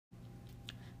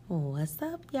What's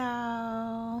up,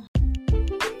 y'all?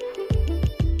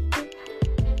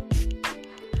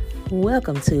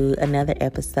 Welcome to another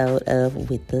episode of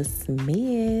With the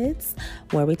Smiths,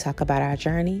 where we talk about our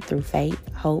journey through faith,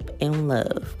 hope, and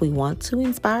love. We want to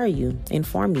inspire you,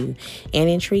 inform you, and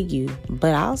intrigue you,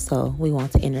 but also we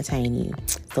want to entertain you.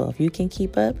 So if you can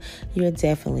keep up, you're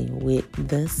definitely with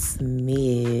the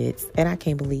Smiths. And I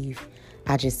can't believe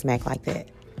I just smacked like that.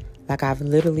 Like I've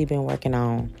literally been working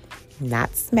on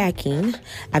not smacking.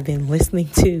 I've been listening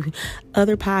to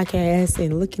other podcasts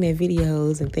and looking at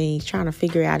videos and things, trying to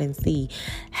figure out and see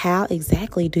how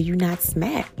exactly do you not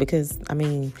smack? Because,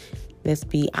 let's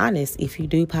be honest, if you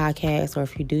do podcasts or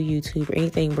if you do YouTube or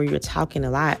anything where you're talking a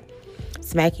lot,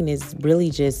 smacking is really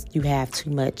just you have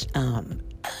too much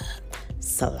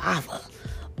saliva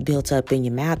built up in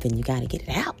your mouth and you got to get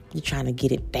it out. You're trying to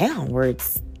get it down where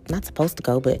it's not supposed to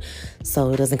go, but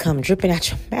so it doesn't come dripping out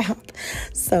your mouth.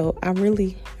 So I'm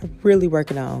really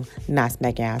working on not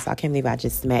smacking out. So I can't believe I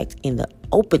just smacked in the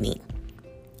opening,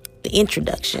 the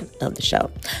introduction of the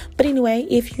show. But anyway,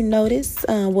 if you notice,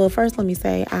 first let me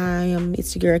say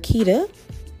it's your girl Keita.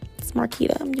 It's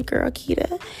Marquita. I'm your girl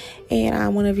Keita, and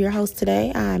I'm one of your hosts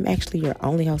today. I'm actually your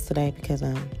only host today because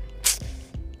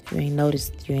if you ain't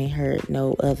noticed, you ain't heard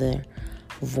no other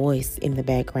voice in the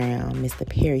background. Mr.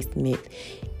 Perry Smith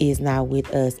is not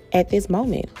with us at this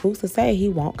moment. Who's to say he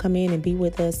won't come in and be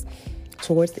with us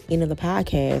towards the end of the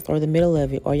podcast or the middle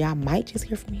of it, or y'all might just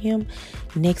hear from him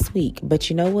next week. But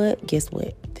you know what? Guess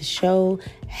what? The show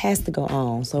has to go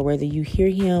on. So whether you hear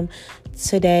him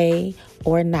today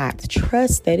or not,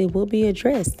 trust that it will be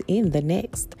addressed in the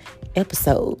next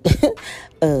episode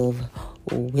of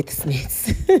With the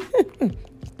Smiths.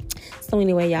 So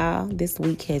anyway, y'all, this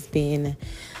week has been,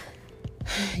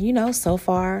 so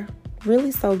far,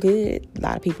 really so good. A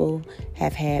lot of people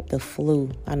have had the flu.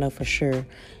 I know for sure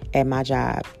at my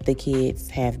job, the kids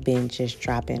have been just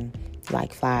dropping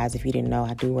like flies. If you didn't know,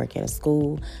 I do work at a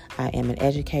school. I am an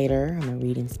educator. I'm a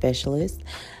reading specialist.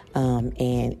 And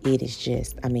it is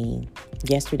just,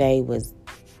 yesterday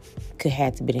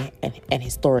had to be an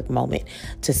historic moment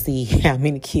to see how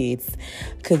many kids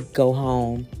could go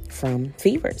home from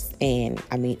fevers. And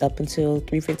up until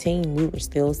 3:15, we were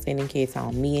still sending kids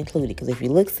home, me included. Because if you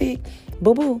look sick,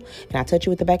 boo-boo, and I touch you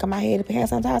with the back of my head to put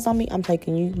hand sanitizer on me, I'm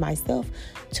taking you myself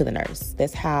to the nurse.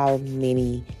 That's how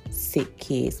many sick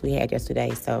kids we had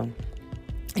yesterday. So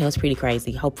it was pretty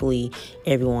crazy. Hopefully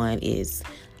everyone is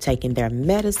taking their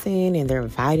medicine and their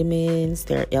vitamins,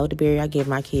 their elderberry. I give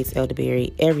my kids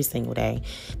elderberry every single day.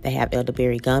 They have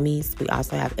elderberry gummies. We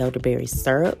also have elderberry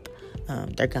syrup.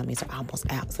 Their gummies are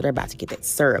almost out, so they're about to get that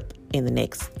syrup in the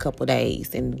next couple of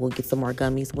days, and we'll get some more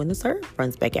gummies when the syrup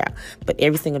runs back out. But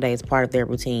every single day is part of their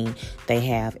routine. They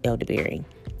have elderberry.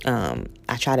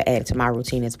 I try to add it to my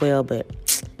routine as well, but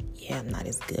I'm not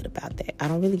as good about that. I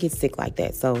don't really get sick like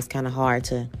that, so it's kind of hard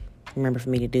to remember for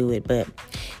me to do it. But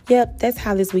that's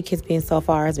how this week has been so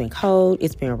far. It's been cold.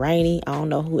 It's been rainy. I don't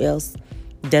know who else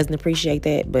doesn't appreciate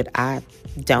that, but I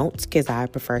don't, because I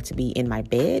prefer to be in my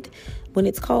bed when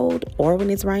it's cold or when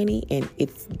it's rainy, and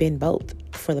it's been both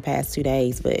for the past 2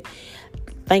 days. But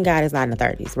thank God it's not in the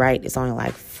 30s, right? It's only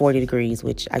like 40 degrees,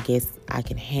 which I guess I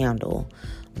can handle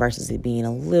versus it being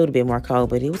a little bit more cold.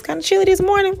 But it was kind of chilly this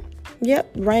morning.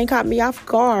 Rain caught me off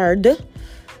guard.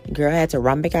 Girl had to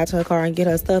run back out to her car and get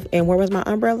her stuff. And where was my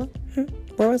umbrella?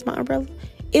 Where was my umbrella?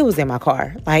 It was in my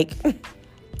car.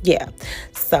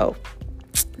 So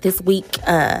this week,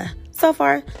 so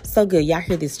far, so good. Y'all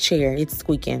hear this chair. It's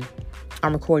squeaking.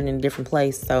 I'm recording in a different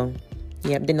place. So,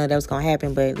 didn't know that was going to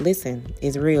happen. But listen,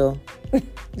 it's real.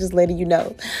 Just letting you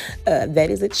know.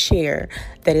 That is a chair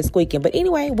that is squeaking. But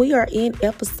anyway, we are in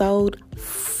episode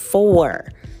 4.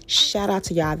 Shout out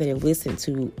to y'all that have listened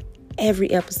to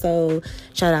every episode.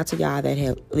 Shout out to y'all that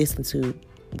have listened to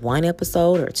one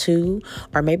episode or 2,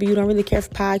 or maybe you don't really care for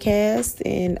podcasts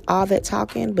and all that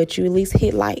talking, but you at least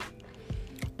hit like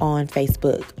on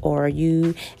Facebook, or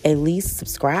you at least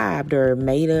subscribed or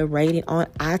made a rating on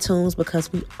iTunes,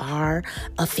 because we are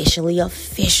officially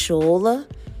official.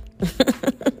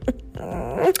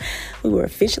 We were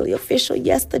officially official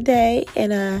yesterday,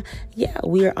 and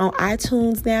we are on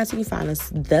iTunes now, so you can find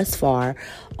us thus far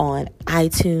on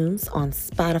iTunes, on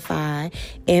Spotify,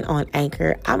 and on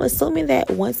Anchor. I'm assuming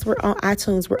that once we're on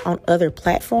iTunes, we're on other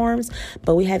platforms,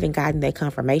 but we haven't gotten that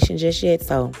confirmation just yet,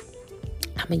 so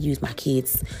I'm gonna use my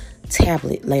kids'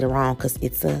 tablet later on, because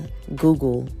it's a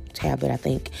Google tablet, I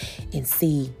think, and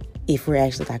see if we're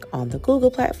actually like on the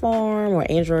Google platform or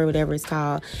Android, whatever it's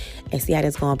called, and see how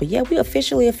that's going. But we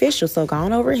officially official. So go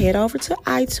on over, head over to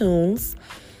iTunes,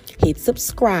 hit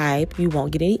subscribe. You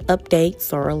won't get any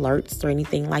updates or alerts or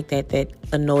anything like that that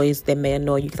may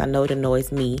annoy you, because I know it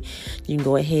annoys me. You can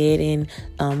go ahead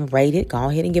and rate it. Go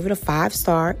ahead and give it a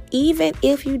 5-star, even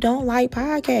if you don't like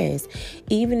podcasts,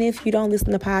 even if you don't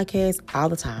listen to podcasts all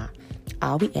the time.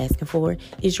 All we asking for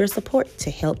is your support to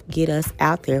help get us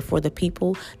out there for the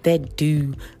people that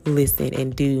do listen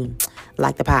and do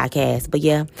like the podcast. But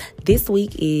yeah, this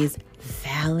week is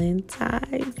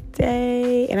Valentine's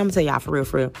Day. And I'm gonna tell y'all for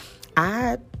real.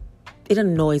 It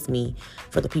annoys me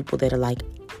for the people that are like,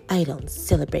 I don't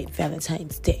celebrate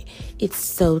Valentine's Day. It's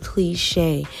so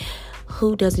cliche.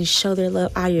 Who doesn't show their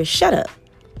love out here? Shut up.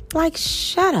 Like,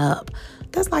 shut up.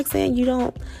 That's like saying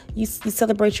you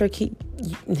celebrate your kid.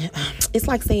 It's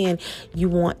like saying you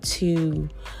want to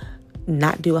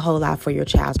not do a whole lot for your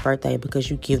child's birthday because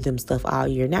you give them stuff all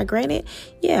year. Now, granted,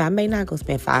 yeah, I may not go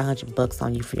spend $500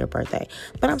 on you for your birthday,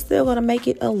 but I'm still going to make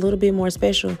it a little bit more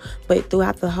special. But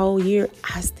throughout the whole year,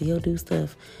 I still do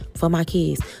stuff for my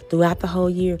kids. Throughout the whole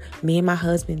year, me and my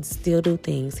husband still do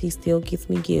things. He still gets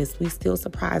me gifts. We still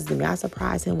surprise him. I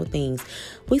surprise him with things.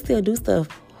 We still do stuff.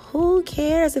 Who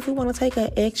cares if we want to take an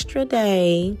extra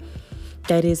day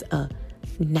that is a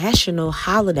national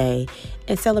holiday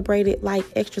and celebrate it like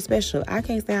extra special? I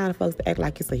can't stand the folks that act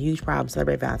like it's a huge problem to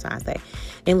celebrate Valentine's Day.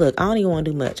 And look, I don't even want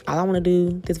to do much. All I want to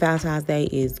do this Valentine's Day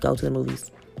is go to the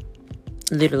movies.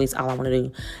 Literally, it's all I want to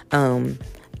do.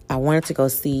 I wanted to go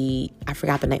see, I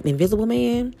forgot the name, Invisible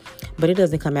Man, but it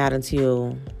doesn't come out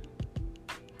until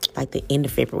like the end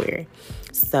of February.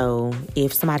 So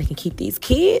if somebody can keep these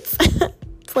kids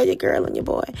for your girl and your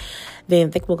boy, then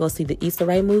I think we'll go see the Issa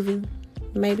Rae movie,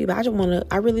 maybe. But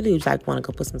I really do just want to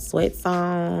go put some sweats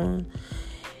on,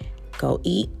 go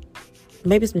eat,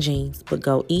 maybe some jeans, but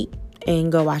go eat and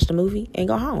go watch the movie and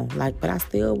go home. But I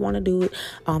still want to do it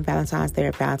on Valentine's Day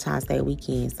or Valentine's Day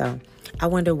weekend. So I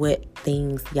wonder what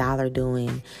things y'all are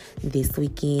doing this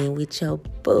weekend with your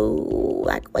boo.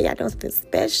 Like, what y'all doing something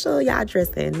special? Y'all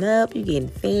dressing up? You getting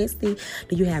fancy?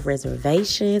 Do you have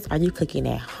reservations? Are you cooking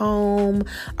at home?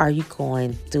 Are you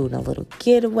doing a little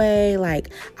getaway?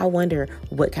 I wonder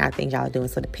what kind of things y'all are doing.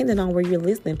 So depending on where you're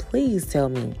listening, please tell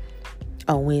me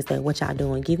on Wednesday what y'all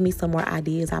doing. Give me some more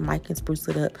ideas. I might can spruce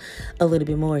it up a little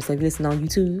bit more. So if you listen on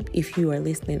YouTube, if you are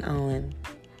listening on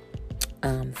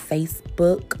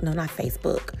Facebook, no, not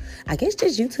Facebook, I guess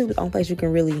just YouTube is the only place you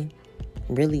can really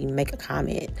make a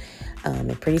comment.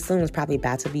 And pretty soon it's probably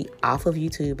about to be off of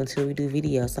YouTube until we do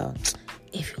video. So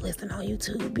if you listen on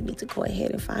YouTube, you need to go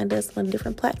ahead and find us on a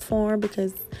different platform,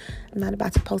 because I'm not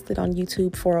about to post it on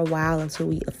YouTube for a while until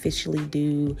we officially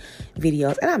do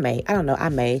videos. And I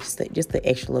may just the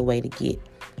extra little way to get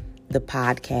the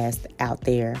podcast out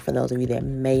there for those of you that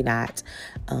may not,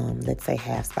 let's say,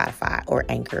 have Spotify or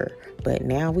Anchor. But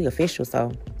now we official,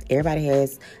 so everybody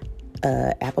has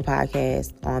Apple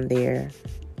Podcasts on their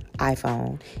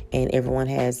iPhone, and everyone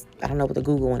has, I don't know what the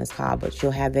Google one is called, but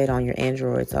you'll have that on your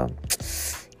Android, so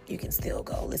you can still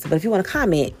go listen. But if you want to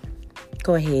comment,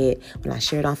 go ahead. When I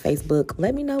share it on Facebook,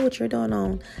 let me know what you're doing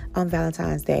on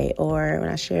Valentine's Day. Or when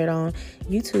I share it on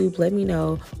YouTube, let me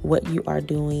know what you are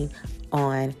doing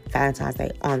on Valentine's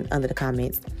Day under the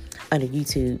comments under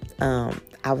YouTube.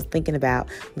 I was thinking about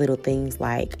little things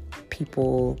like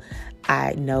people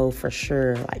I know for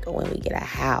sure, like when we get a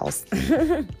house.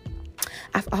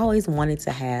 I've always wanted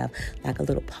to have like a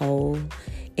little pole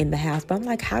in the house, but I'm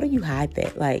like, how do you hide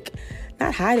that?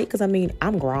 Not hide it, because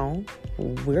I'm grown.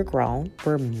 We're grown.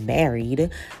 We're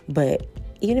married. But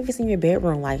even if it's in your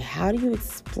bedroom, how do you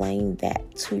explain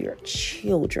that to your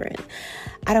children?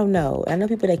 I don't know. I know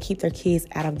people that keep their kids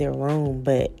out of their room,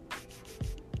 but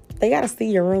they got to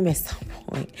see your room at some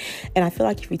point. And I feel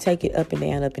like if you take it up and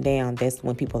down, that's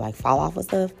when people fall off of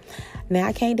stuff. Now,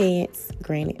 I can't dance,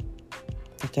 granted.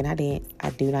 I cannot dance. I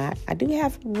do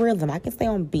have rhythm. I can stay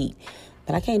on beat,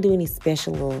 but I can't do any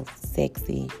special little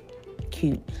sexy,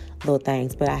 cute little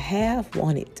things. But I have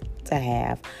wanted to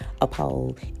have a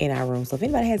pole in our room. So if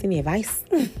anybody has any advice,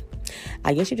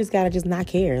 I guess you just gotta not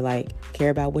care. Care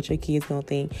about what your kids gonna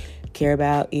think. Care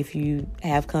about if you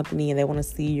have company and they want to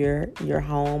see your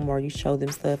home, or you show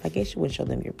them stuff. I guess you wouldn't show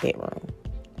them your bedroom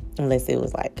unless it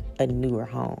was a newer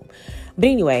home. But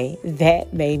anyway,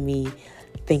 that made me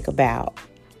think about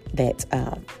that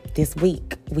this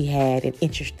week we had an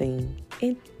interesting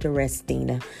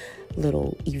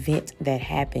little event that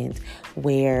happened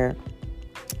where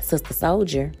Sister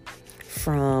Soldier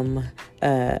from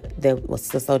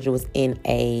Sister Soldier was in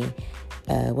a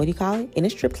in a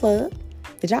strip club.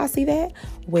 Did y'all see that?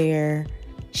 Where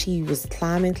she was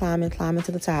climbing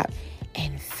to the top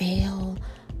and fell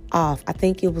off. I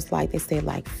think it was they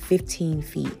said 15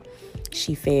 feet.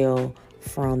 She fell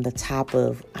from the top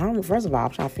of, I don't know, first of all,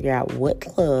 I'm trying to figure out what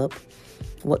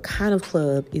kind of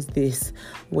club is this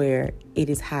where it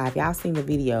is high. If y'all seen the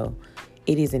video,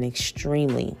 it is an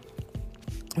extremely,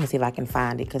 let me see if I can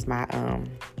find it, because my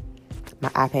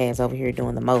iPad's over here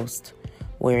doing the most,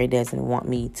 where it doesn't want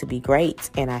me to be great,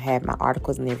 and I have my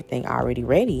articles and everything already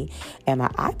ready, and my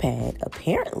iPad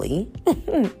apparently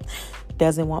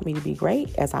doesn't want me to be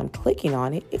great. As I'm clicking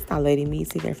on it, it's not letting me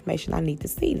see the information I need to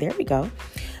see. There we go.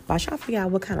 But I try to figure out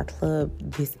what kind of club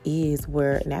this is,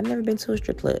 and I've never been to a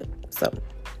strip club, so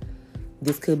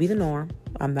this could be the norm.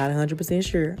 I'm not 100%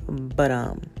 sure, but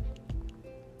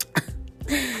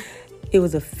it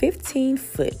was a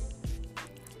 15-foot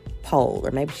pole,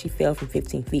 or maybe she fell from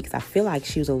 15 feet, because I feel like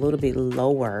she was a little bit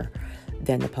lower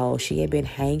than the pole. She had been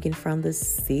hanging from the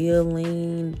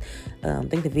ceiling. I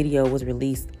think the video was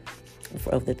released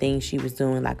of the thing she was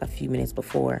doing like a few minutes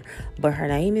before. But her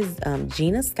name is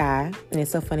Gina Sky, and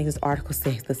it's so funny. This article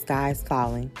says the sky is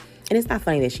falling, and it's not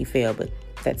funny that she fell, but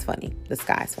that's funny. The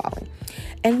sky is falling.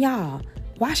 And y'all,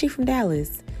 why is she from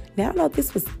Dallas? Now I don't know if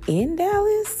this was in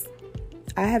Dallas.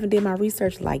 I haven't did my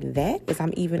research like that.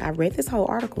 I read this whole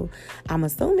article. I'm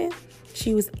assuming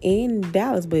she was in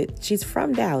Dallas, but she's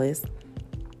from Dallas,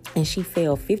 and she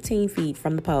fell 15 feet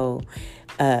from the pole.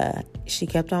 She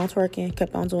kept on twerking,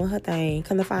 kept on doing her thing.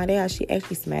 Come to find out, she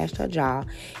actually smashed her jaw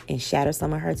and shattered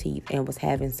some of her teeth, and was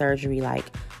having surgery like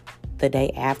the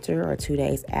day after or 2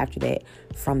 days after that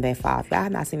from that fall. If y'all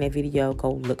have not seen that video,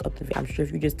 go look up the video. I'm sure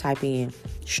if you just type in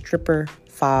stripper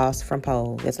falls from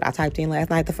pole, that's what I typed in last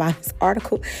night to find this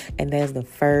article, and that's the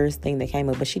first thing that came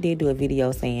up. But she did do a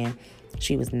video saying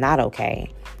she was not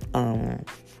okay.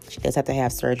 She does have to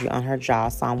have surgery on her jaw,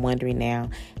 so I'm wondering now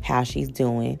how she's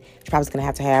doing. She's probably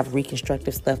going to have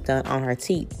reconstructive stuff done on her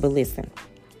teeth. But listen,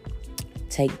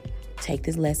 take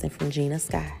this lesson from Gina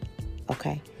Sky,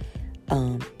 okay?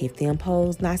 If them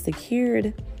poles not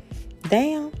secured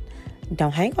down,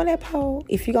 don't hang on that pole.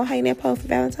 If you're going to hang that pole for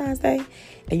Valentine's Day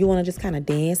and you want to just kind of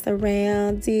dance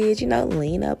around it,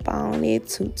 lean up on it,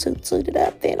 toot it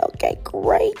up, then okay,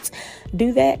 great.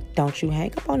 Do that. Don't you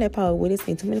hang up on that pole. We done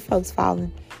seen too many folks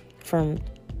falling from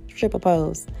stripper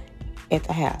poles at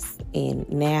the house. And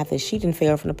now that she didn't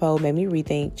fell from the pole, made me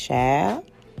rethink, child.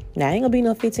 Now, I ain't going to be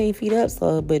no 15 feet up,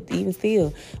 so, but even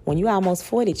still, when you almost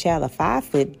 40, child, a 5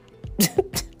 foot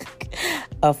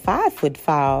a 5 foot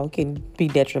fall can be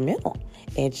detrimental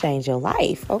and change your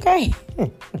life, okay?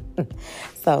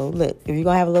 So, look, if you're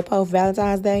going to have a little pole for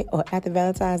Valentine's Day or after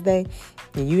Valentine's Day,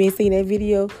 and you ain't seen that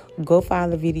video, go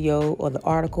find the video or the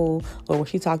article or where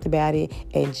she talked about it,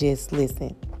 and just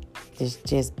listen.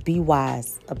 Just be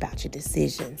wise about your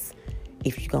decisions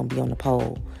if you're going to be on the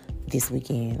pole this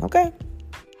weekend, okay?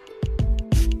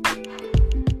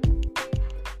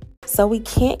 So we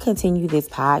can't continue this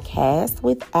podcast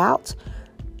without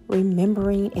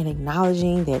remembering and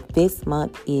acknowledging that this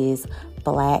month is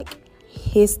Black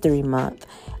History Month.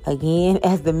 Again,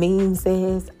 as the meme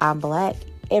says, I'm black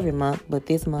every month, but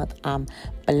this month I'm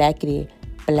blackity,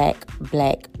 black.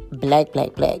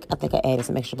 I think I added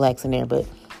some extra blacks in there, but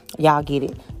y'all get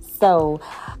it. So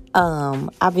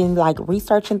I've been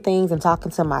researching things and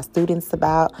talking to my students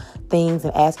about things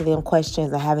and asking them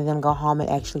questions and having them go home and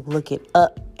actually look it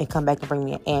up and come back and bring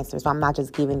me an answer. So I'm not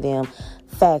just giving them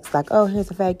facts like, oh, here's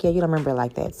a fact. Yeah, you don't remember it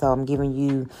like that. So I'm giving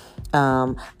you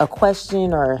a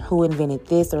question or who invented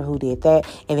this or who did that.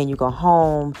 And then you go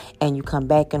home and you come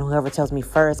back, and whoever tells me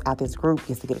first out this group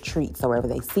gets to get a treat. So wherever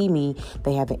they see me,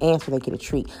 they have the answer, they get a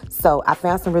treat. So I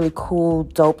found some really cool,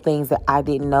 dope things that I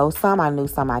didn't know. Some I knew,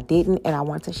 some I didn't. And I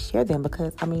wanted to share them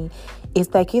because, it's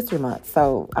Black History Month.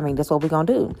 So, that's what we're going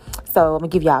to do. So I'm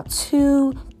going to give y'all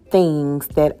 2 things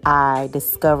that I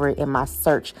discovered in my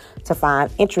search to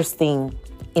find interesting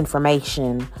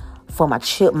information for my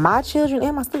children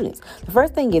and my students. The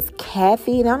first thing is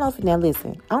Kathy. And I don't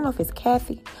know if it's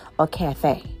Kathy or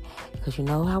cafe, because you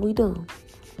know how we do.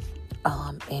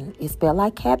 And it's spelled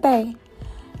like cafe,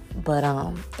 but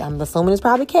I'm assuming it's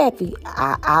probably Kathy.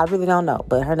 I really don't know,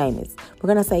 but her name is, we're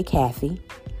going to say Kathy,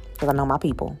 because I know my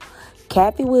people.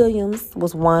 Kathy Williams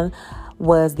was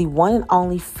the one and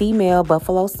only female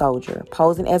Buffalo soldier,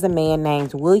 posing as a man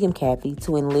named William Cathy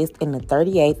to enlist in the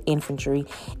 38th Infantry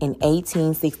in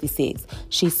 1866.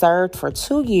 She served for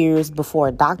 2 years before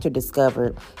a doctor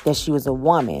discovered that she was a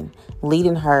woman,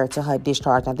 leading her to her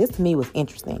discharge. Now, this to me was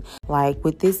interesting.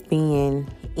 With this being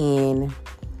in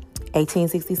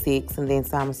 1866, and then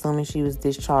so I'm assuming she was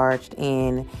discharged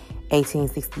in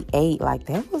 1868,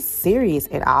 that was serious.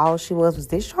 And all she was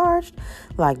discharged.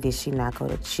 Did she not go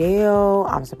to jail?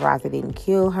 I'm surprised they didn't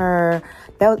kill her.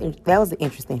 That was an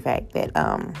interesting fact that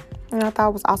And I thought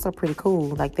it was also pretty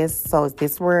cool. Like this, so is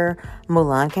this where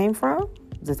Mulan came from?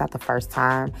 This is not the first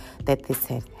time that this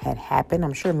had happened.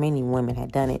 I'm sure many women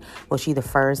had done it. Was she the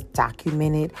first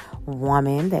documented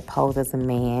woman that posed as a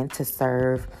man to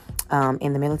serve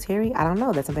in the military? I don't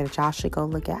know. That's something that y'all should go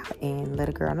look out and let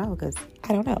a girl know, because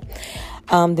I don't know.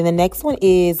 Then the next one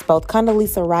is both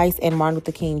Condoleezza Rice and Martin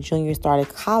Luther King Jr. started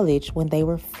college when they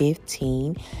were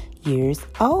 15 years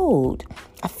old.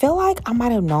 I feel like I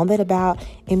might have known that about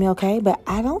MLK, but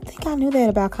I don't think I knew that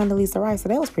about Condoleezza Rice, so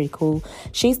that was pretty cool.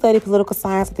 She studied political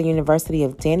science at the University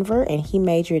of Denver, and he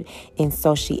majored in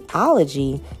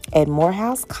sociology at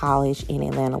Morehouse College in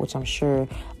Atlanta, which I'm sure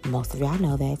most of y'all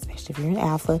know that, especially if you're in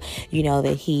Alpha, you know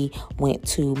that he went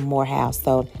to Morehouse.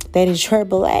 So that is your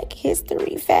Black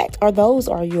History fact, or those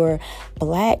are your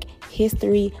Black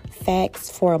History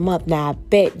facts for a month. Now, I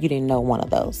bet you didn't know one of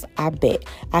those. I bet.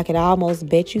 I could almost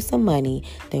bet you some money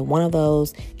that one of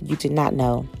those you did not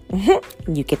know.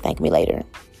 You can thank me later.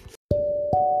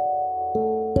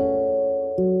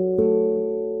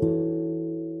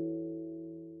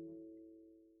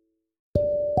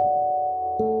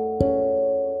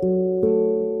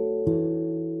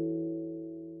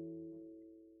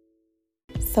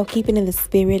 So keeping in the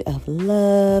spirit of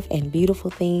love and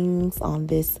beautiful things on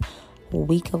this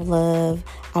week of love,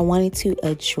 I wanted to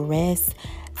address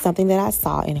something that I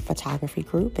saw in a photography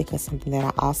group, because something that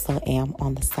I also am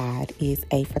on the side is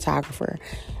a photographer.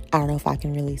 I don't know if I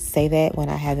can really say that when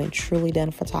I haven't truly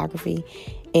done photography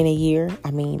in a year.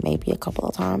 I mean, maybe a couple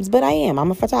of times, but I am.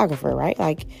 I'm a photographer, right?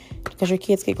 Like, because your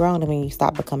kids get grown, I mean, you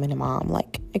stop becoming a mom.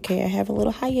 Like, okay, I have a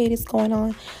little hiatus going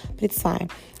on, but it's fine.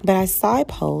 But I saw a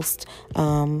post.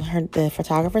 The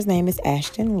photographer's name is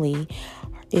Ashton Lee.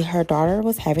 Her daughter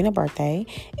was having a birthday,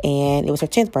 and it was her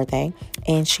 10th birthday,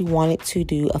 and she wanted to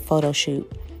do a photo shoot.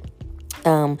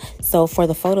 So for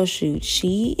the photo shoot,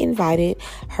 she invited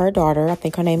her daughter, I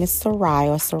think her name is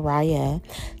Soraya,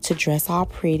 to dress all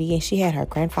pretty. And she had her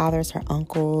grandfathers, her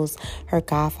uncles, her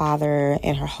godfather,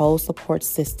 and her whole support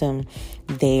system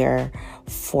there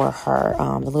for her.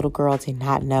 The little girl did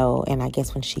not know. And I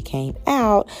guess when she came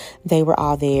out, they were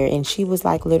all there. And she was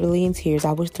like literally in tears.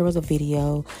 I wish there was a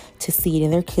video to see it.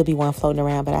 And there could be one floating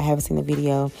around, but I haven't seen the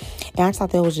video. And I just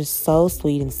thought that was just so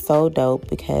sweet and so dope,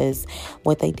 because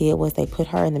what they did was they put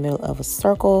her in the middle of a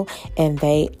circle and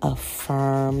they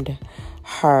affirmed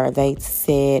her. They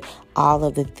said all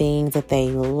of the things that they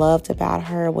loved about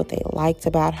her, what they liked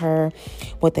about her,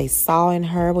 what they saw in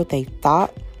her, what they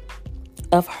thought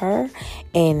of her,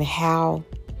 and how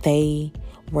they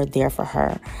were there for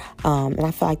her. And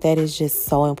I feel like that is just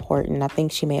so important. I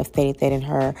think she may have stated that in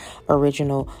her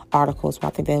original articles, but I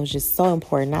think that was just so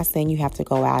important. Not saying you have to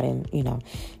go out and,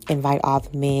 invite all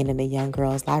the men in the young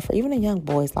girl's life or even a young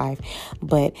boy's life,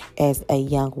 but as a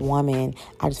young woman,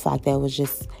 I just feel like that was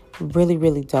just really,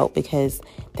 really dope, because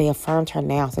they affirmed her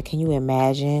now. So can you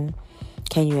imagine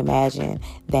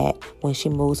that when she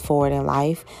moves forward in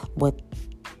life, what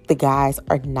the guys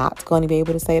are not going to be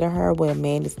able to say to her, what a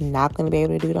man is not going to be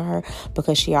able to do to her,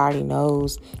 because she already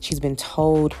knows, she's been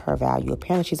told her value.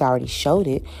 Apparently she's already showed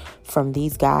it from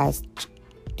these guys,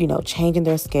 changing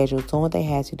their schedules, doing what they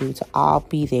had to do to all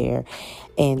be there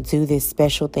and do this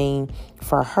special thing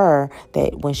for her,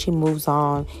 that when she moves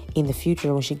on in the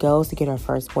future, when she goes to get her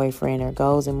first boyfriend or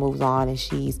goes and moves on and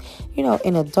she's,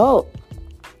 an adult,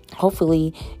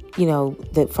 hopefully,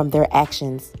 that from their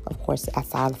actions, of course,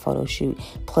 outside the photo shoot,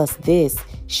 plus this,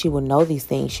 she will know these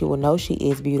things. She will know she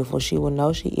is beautiful. She will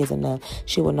know she is enough.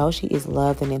 She will know she is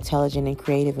loved and intelligent and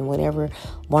creative, and whatever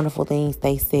wonderful things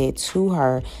they said to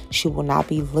her, she will not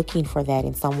be looking for that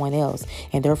in someone else.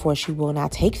 And therefore, she will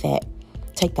not take the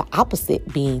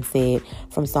opposite being said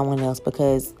from someone else,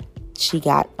 because she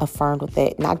got affirmed with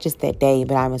that, not just that day,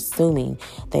 but I'm assuming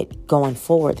that going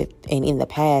forward, and in the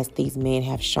past, these men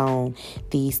have shown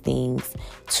these things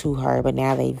to her, but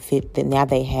now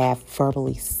they have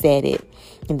verbally said it,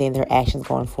 and then their actions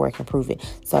going forward can prove it.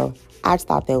 So I just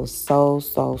thought that was so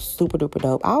super duper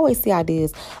dope. I always see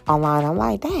ideas online. I'm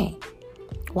like, dang,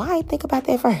 why didn't I think about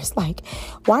that first? Like,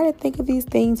 why did I think of these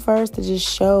things first to just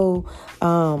show,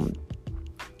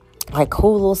 like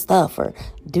cool little stuff or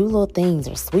do little things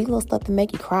or sweet little stuff to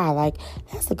make you cry? Like,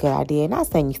 that's a good idea. Not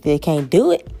saying you still can't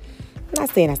do it. I'm not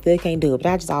saying I still can't do it,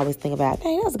 but I just always think about,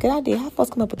 dang, that's a good idea. How folks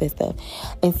come up with this stuff?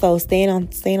 And so staying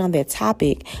on that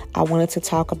topic, I wanted to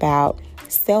talk about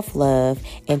self-love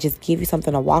and just give you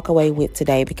something to walk away with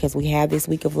today, because we have this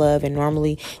week of love, and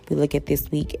normally we look at this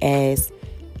week as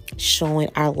showing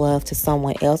our love to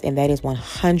someone else, and that is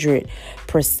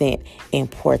 100%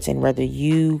 important. Whether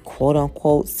you quote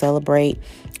unquote celebrate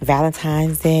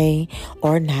Valentine's Day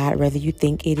or not, whether you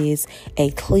think it is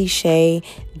a cliche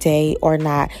day or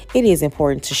not, it is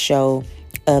important to show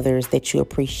others that you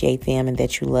appreciate them and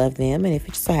that you love them. And if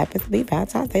it just so happens to be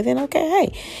Valentine's Day, then okay,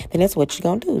 hey, then that's what you're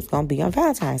gonna do. It's gonna be on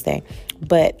Valentine's Day.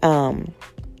 But I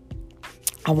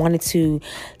wanted to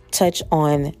touch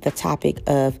on the topic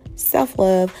of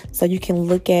self-love, so you can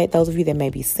look at those of you that may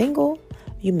be single,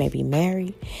 you may be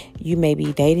married, you may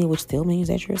be dating, which still means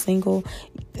that you're single.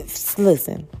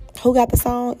 Listen, who got the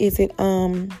song? Is it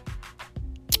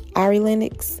Ari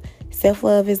Lennox?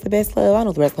 Self-love is the best love. I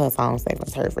know the rest of her songs that I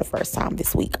heard for the first time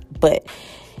this week, but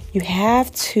you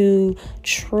have to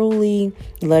truly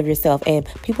love yourself. And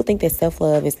people think that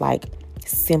self-love is like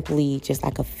simply just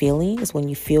like a feeling. It's when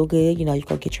you feel good, you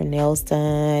go get your nails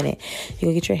done and you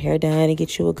go get your hair done and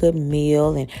get you a good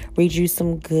meal and read you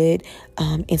some good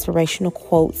inspirational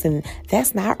quotes. And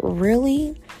that's not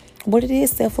really what it is.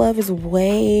 Self-love is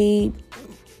way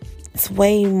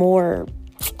more,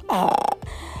 I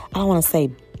don't want to say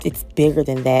it's bigger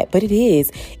than that, but it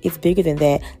is. It's bigger than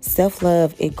that.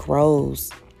 Self-love, it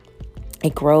grows.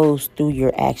 It grows through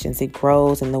your actions. It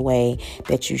grows in the way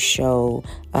that you show,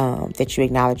 that you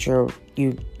acknowledge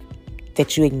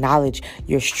that you acknowledge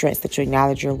your strengths, that you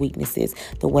acknowledge your weaknesses.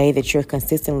 The way that you're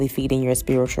consistently feeding your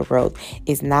spiritual growth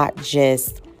is not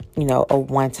just, a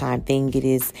one-time thing.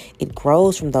 It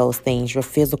grows from those things, your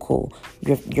physical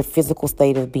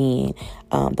state of being,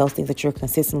 those things that you're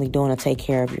consistently doing to take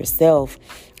care of yourself.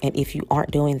 And if you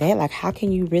aren't doing that, like, how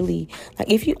can you really,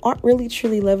 if you aren't really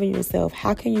truly loving yourself,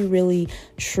 how can you really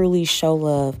truly show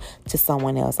love to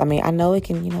someone else? I mean, I know it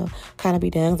can, kind of be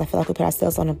done, because I feel like we put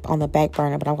ourselves on the back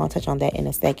burner, but I'm going to touch on that in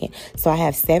a second. So I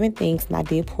have 7 things, and I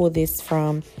did pull this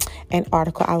from an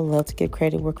article. I love to give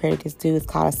credit where credit is due. It's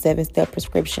called A 7-Step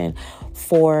Prescription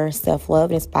for Self-Love,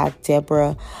 and it's by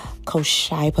Deborah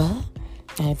Koshiba.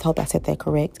 I hope I said that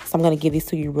correct. So I'm going to give these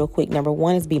to you real quick. Number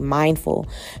 1 is be mindful.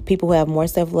 People who have more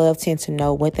self-love tend to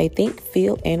know what they think,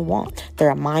 feel, and want. They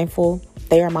are mindful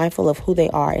of who they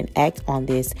are and act on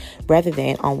this rather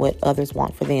than on what others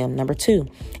want for them. Number 2,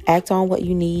 act on what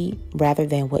you need rather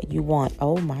than what you want.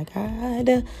 Oh my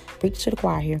God. Preach to the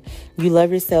choir here. You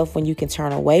love yourself when you can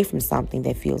turn away from something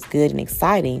that feels good and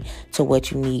exciting to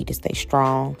what you need to stay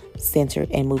strong,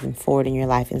 centered, and moving forward in your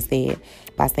life instead.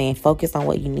 By staying focused on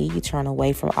what you need, you turn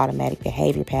away from automatic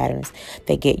behavior patterns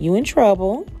that get you in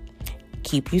trouble,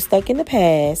 keep you stuck in the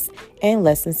past, and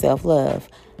lessen self-love.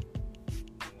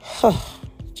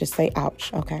 Just say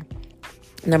ouch, okay?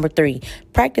 Number 3,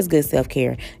 practice good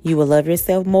self-care. You will love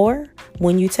yourself more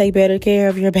when you take better care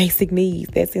of your basic needs.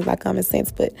 That seems like common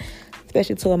sense, but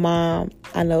especially to a mom,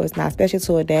 I know it's not. Especially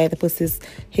to a dad that puts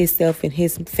himself and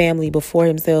his family before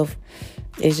himself.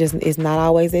 It's not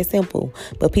always that simple.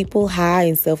 But people high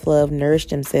in self-love nourish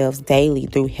themselves daily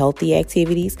through healthy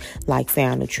activities like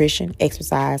sound nutrition,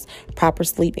 exercise, proper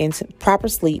sleep,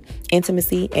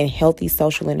 intimacy, and healthy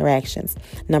social interactions.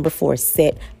 Number 4,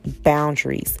 set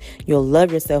boundaries. You'll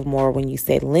love yourself more when you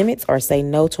set limits or say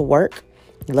no to work,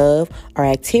 love, or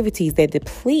activities that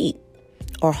deplete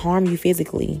or harm you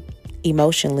physically,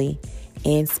 emotionally,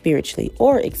 and spiritually,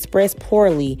 or express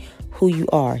poorly who you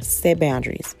are. Set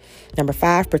boundaries. Number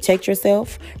 5, protect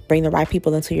yourself. Bring the right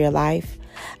people into your life.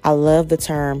 I love the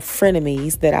term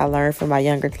frenemies that I learned from my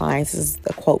younger clients. This is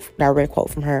a direct quote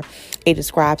from her. It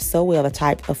describes so well the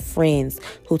type of friends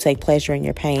who take pleasure in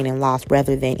your pain and loss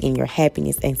rather than in your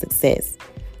happiness and success.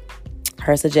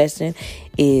 Her suggestion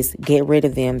is get rid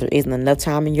of them. There isn't enough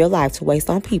time in your life to waste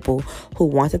on people who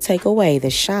want to take away the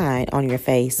shine on your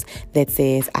face that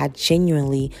says, I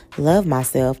genuinely love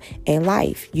myself and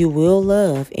life. You will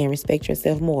love and respect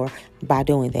yourself more by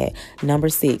doing that. Number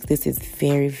 6, this is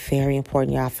very, very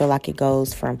important, y'all. I feel like it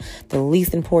goes from the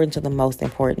least important to the most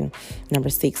important. Number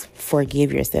 6,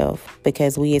 forgive yourself,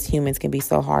 because we as humans can be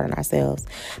so hard on ourselves.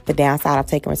 The downside of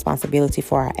taking responsibility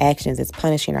for our actions is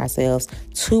punishing ourselves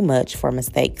too much for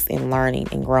mistakes and learning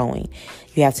and growing.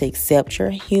 You have to accept your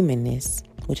humanness,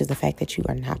 which is the fact that you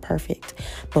are not perfect,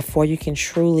 before you can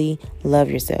truly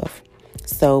love yourself.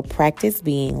 So practice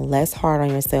being less hard on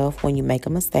yourself when you make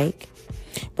a mistake.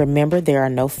 Remember, there are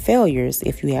no failures.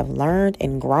 If you have learned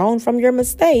and grown from your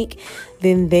mistake,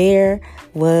 then there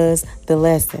was the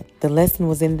lesson. The lesson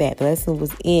was in that. The lesson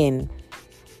was in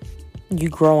you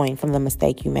growing from the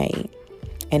mistake you made.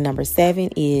 And number 7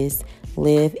 is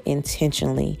live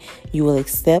intentionally. You will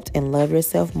accept and love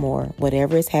yourself more,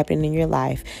 whatever is happening in your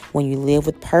life, when you live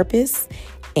with purpose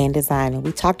and design. And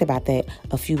we talked about that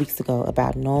a few weeks ago,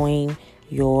 about knowing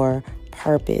your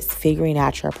purpose, figuring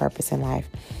out your purpose in life.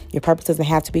 Your purpose doesn't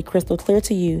have to be crystal clear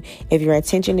to you. If your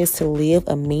intention is to live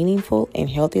a meaningful and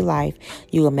healthy life,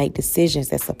 you will make decisions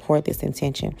that support this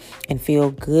intention and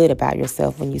feel good about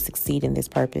yourself when you succeed in this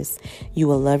purpose. You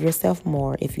will love yourself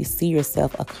more if you see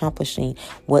yourself accomplishing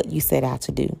what you set out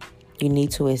to do. You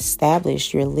need to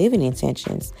establish your living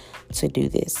intentions to do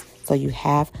this. So you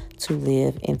have to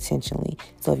live intentionally.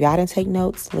 So if y'all didn't take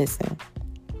notes, listen,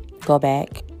 go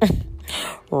back,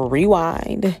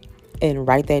 rewind, and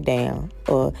write that down,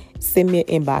 or send me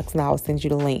an inbox and I'll send you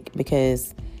the link,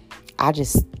 because I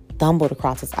just stumbled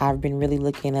across this. I've been really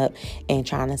looking up and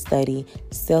trying to study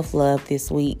self-love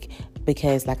this week,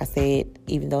 because like I said,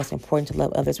 even though it's important to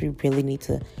love others, we really need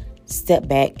to step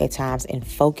back at times and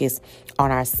focus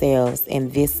on ourselves.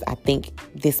 And this, I think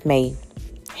this may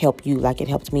help you like it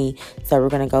helped me. So we're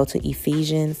going to go to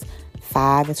Ephesians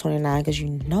 5:29, because you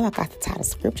know I got to tie the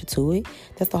scripture to it.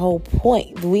 That's the whole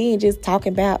point. We ain't just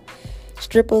talking about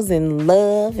strippers and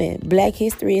love and Black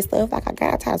history and stuff. Like, I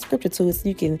got to tie the scripture to it so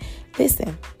you can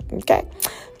listen. Okay?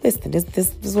 Listen, this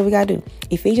is what we got to do.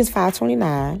 Ephesians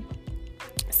 5:29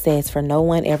 says, "For no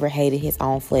one ever hated his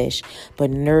own flesh,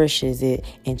 but nourishes it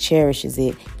and cherishes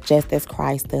it, just as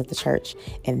Christ does the church."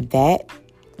 And that,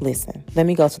 listen, let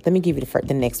me give you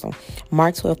the next one.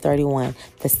 Mark 12:31.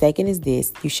 "The second is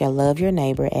this, you shall love your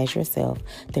neighbor as yourself.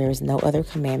 There is no other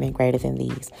commandment greater than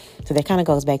these." So that kind of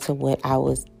goes back to what I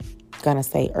was going to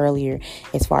say earlier,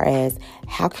 as far as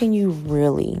how can you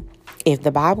really, if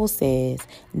the Bible says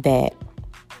that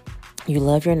you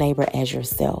love your neighbor as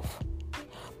yourself,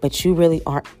 but you really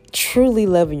aren't truly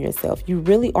loving yourself, you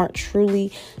really aren't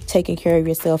truly taking care of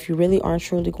yourself, you really aren't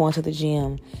truly going to the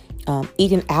gym,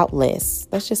 eating out less.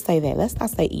 Let's just say that. Let's not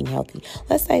say eating healthy.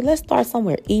 Let's start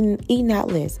somewhere. Eating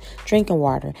out less, drinking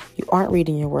water. You aren't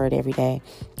reading your word every day.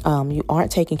 You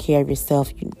aren't taking care of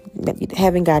yourself. You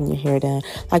haven't gotten your hair done.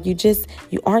 Like, you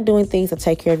aren't doing things to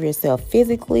take care of yourself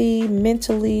physically,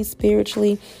 mentally,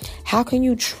 spiritually. How can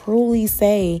you truly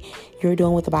say you're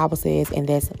doing what the Bible says, and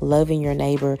that's loving your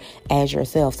neighbor as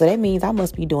yourself? So that means I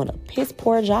must be doing a piss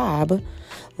poor job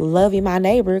loving my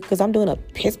neighbor, because I'm doing a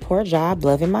piss poor job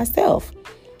loving myself.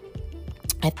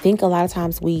 I think a lot of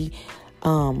times we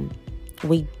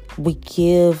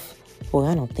give, well,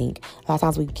 I don't think, a lot of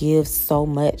times we give so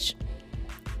much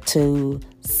to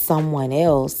someone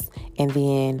else, and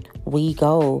then we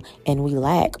go and we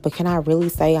lack. But can I really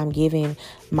say I'm giving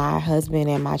my husband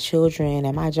and my children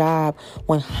and my job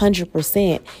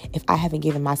 100% if I haven't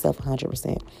given myself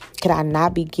 100%? Could I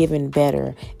not be giving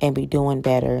better and be doing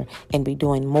better and be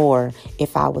doing more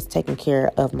if I was taking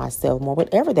care of myself more,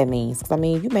 whatever that means? Because, I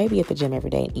mean, you may be at the gym every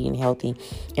day and eating healthy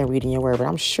and reading your word, but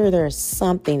I'm sure there's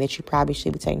something that you probably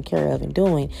should be taking care of and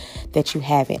doing that you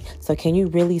haven't. So can you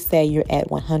really say you're at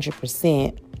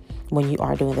 100% when you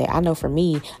are doing that? I know for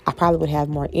me, I probably would have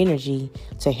more energy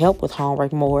to help with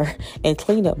homework more and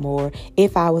clean up more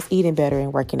if I was eating better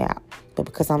and working out. But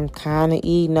because I'm kind of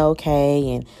eating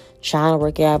okay and trying to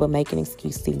work out but making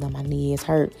excuses even though my knee is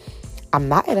hurt, I'm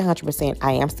not at 100%.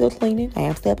 I am still cleaning. I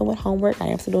am still helping with homework. I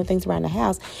am still doing things around the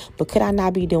house. But could I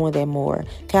not be doing that more?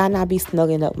 Could I not be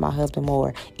snuggling up with my husband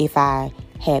more if I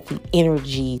had the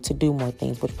energy to do more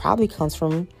things, which probably comes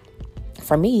from,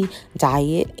 for me,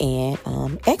 diet and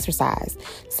exercise.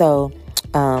 So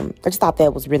I just thought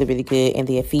that was really, really good. In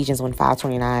the Ephesians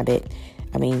 5:29, that,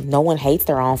 I mean, no one hates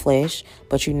their own flesh,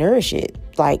 but you nourish it.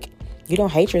 Like, you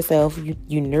don't hate yourself.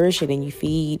 You nourish it, and you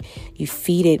feed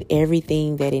it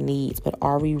everything that it needs. But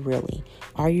are you really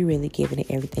giving it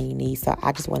everything you need? So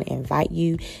I just want to invite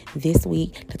you this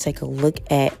week to take a look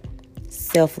at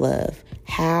self-love.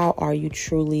 How are you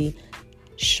truly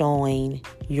showing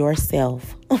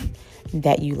yourself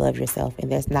that you love yourself?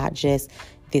 And that's not just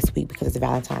this week because it's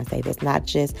Valentine's Day. That's not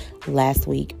just last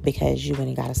week because you went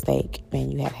and got a steak.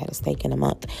 Man, you haven't had a steak in a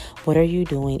month. What are you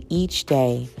doing each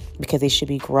day? Because it should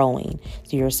be growing.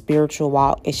 So your spiritual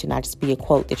walk, it should not just be a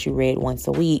quote that you read once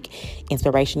a week,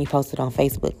 inspiration you posted on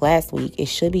Facebook last week. It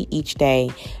should be each day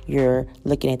you're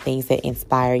looking at things that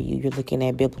inspire you. You're looking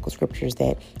at biblical scriptures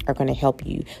that are going to help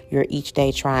you. You're each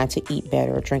day trying to eat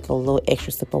better or drink a little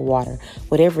extra sip of water.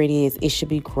 Whatever it is, it should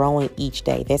be growing each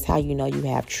day. That's how you know you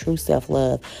have true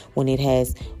self-love, when it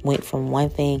has went from one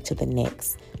thing to the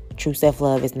next. True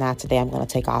self-love is not today I'm going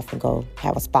to take off and go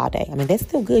have a spa day. I mean, that's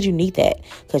still good. You need that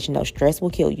because, you know, stress will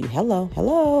kill you.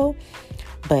 Hello.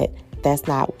 But that's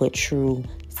not what true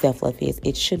self-love is.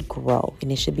 It should grow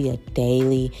and it should be a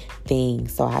daily thing.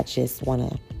 So I just want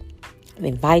to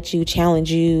invite you,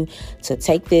 challenge you to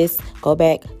take this, go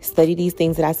back, study these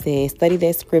things that I said, study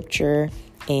that scripture,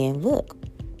 and look,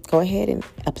 go ahead and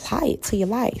apply it to your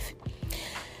life.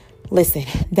 Listen,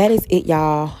 that is it,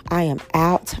 y'all. I am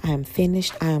out. I am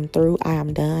finished. I am through. I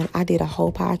am done. I did a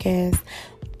whole podcast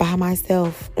by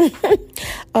myself.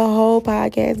 A whole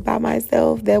podcast by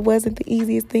myself. That wasn't the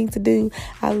easiest thing to do.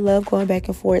 I love going back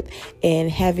and forth and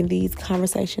having these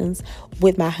conversations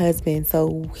with my husband.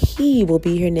 So he will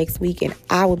be here next week and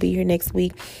I will be here next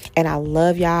week. And I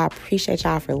love y'all. I appreciate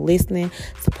y'all for listening,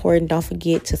 supporting. Don't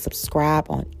forget to subscribe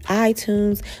on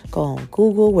iTunes. Go on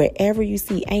Google, wherever you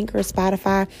see Anchor,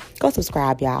 Spotify. Go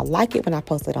subscribe, y'all. Like it when I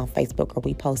post it on Facebook or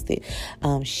we post it.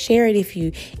 Share it if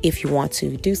you want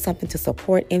to. Do something to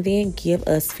support, and then give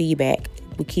us feedback.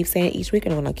 We keep saying it each week,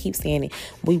 and we're going to keep saying it.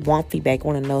 We want feedback.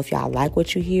 We want to know if y'all like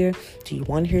what you hear. Do you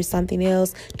want to hear something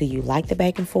else? Do you like the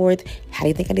back and forth? How do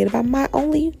you think I did about my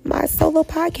solo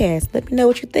podcast? Let me know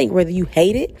what you think, whether you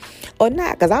hate it or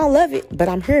not, because I don't love it, but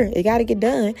I'm here. It got to get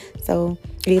done. So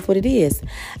it is what it is.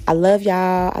 I love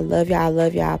y'all. I love y'all. I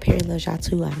love y'all. Perry loves y'all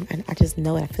too. I just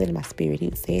know it. I feel it in my spirit. He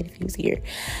would say it if he was here.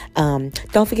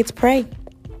 Don't forget to pray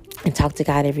and talk to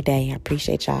God every day. I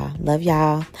appreciate y'all. Love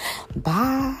y'all.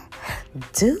 Bye.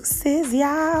 Deuces,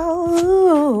 y'all.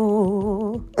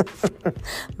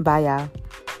 Bye, y'all.